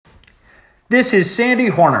This is Sandy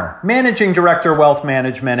Horner, Managing Director, Wealth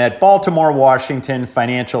Management at Baltimore, Washington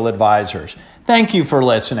Financial Advisors. Thank you for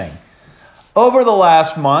listening. Over the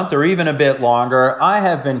last month, or even a bit longer, I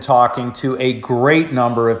have been talking to a great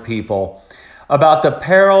number of people about the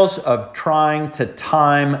perils of trying to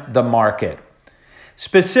time the market.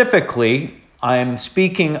 Specifically, I'm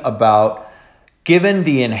speaking about, given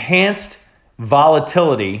the enhanced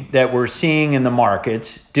volatility that we're seeing in the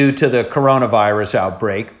markets due to the coronavirus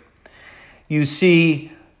outbreak, you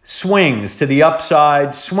see swings to the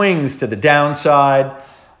upside, swings to the downside,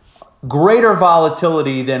 greater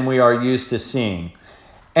volatility than we are used to seeing.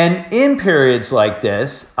 And in periods like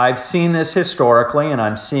this, I've seen this historically and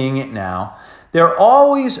I'm seeing it now, there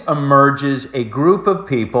always emerges a group of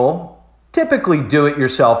people, typically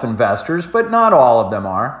do-it-yourself investors, but not all of them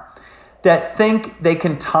are, that think they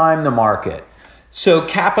can time the market. So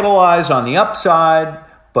capitalize on the upside,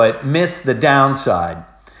 but miss the downside.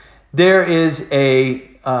 There is a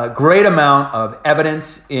great amount of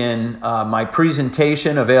evidence in my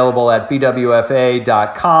presentation available at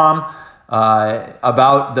bwfa.com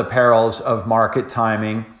about the perils of market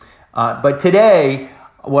timing. But today,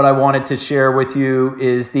 what I wanted to share with you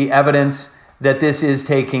is the evidence that this is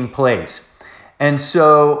taking place. And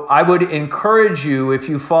so I would encourage you, if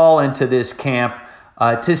you fall into this camp,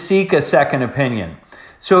 to seek a second opinion.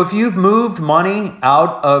 So if you've moved money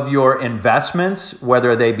out of your investments,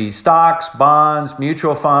 whether they be stocks, bonds,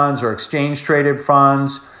 mutual funds, or exchange-traded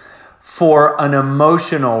funds, for an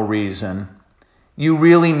emotional reason, you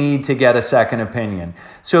really need to get a second opinion.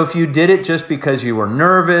 So if you did it just because you were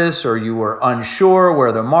nervous or you were unsure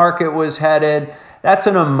where the market was headed, that's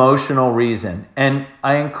an emotional reason. And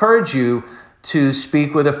I encourage you to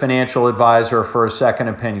speak with a financial advisor for a second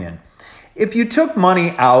opinion. If you took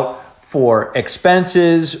money out for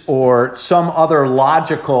expenses or some other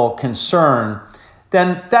logical concern,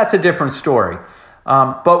 then that's a different story.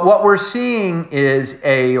 But what we're seeing is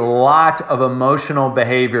a lot of emotional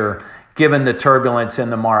behavior given the turbulence in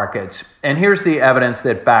the markets. And here's the evidence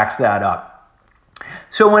that backs that up.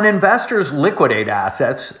 So when investors liquidate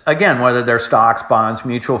assets, again, whether they're stocks, bonds,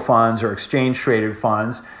 mutual funds, or exchange-traded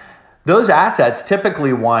funds, those assets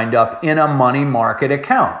typically wind up in a money market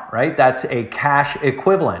account, right? That's a cash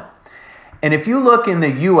equivalent. And if you look in the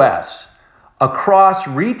US, across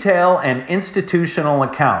retail and institutional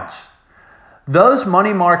accounts, those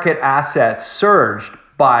money market assets surged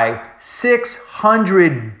by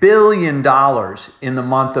 $600 billion in the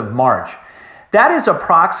month of March. That is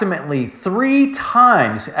approximately 3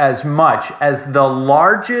 times as much as the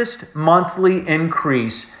largest monthly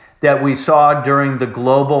increase that we saw during the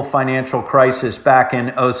global financial crisis back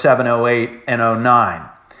in 07, 08, and 09.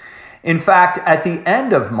 In fact, at the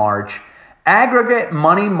end of March, aggregate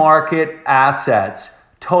money market assets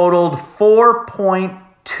totaled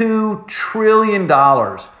 $4.2 trillion,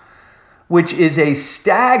 which is a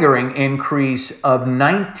staggering increase of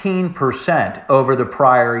 19% over the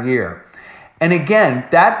prior year. And again,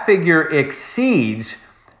 that figure exceeds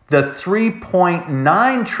the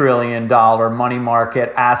 $3.9 trillion money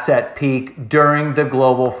market asset peak during the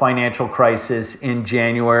global financial crisis in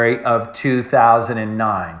January of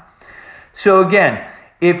 2009. So again,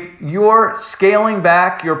 if you're scaling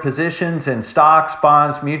back your positions in stocks,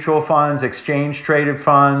 bonds, mutual funds, exchange-traded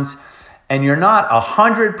funds, and you're not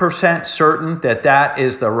 100% certain that that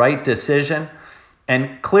is the right decision,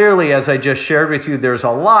 and clearly, as I just shared with you, there's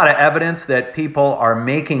a lot of evidence that people are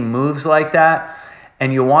making moves like that,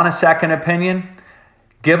 and you want a second opinion,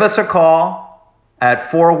 give us a call at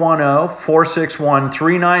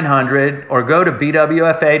 410-461-3900 or go to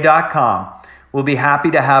bwfa.com. We'll be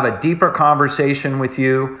happy to have a deeper conversation with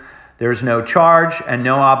you. There's no charge and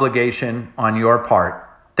no obligation on your part.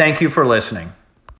 Thank you for listening.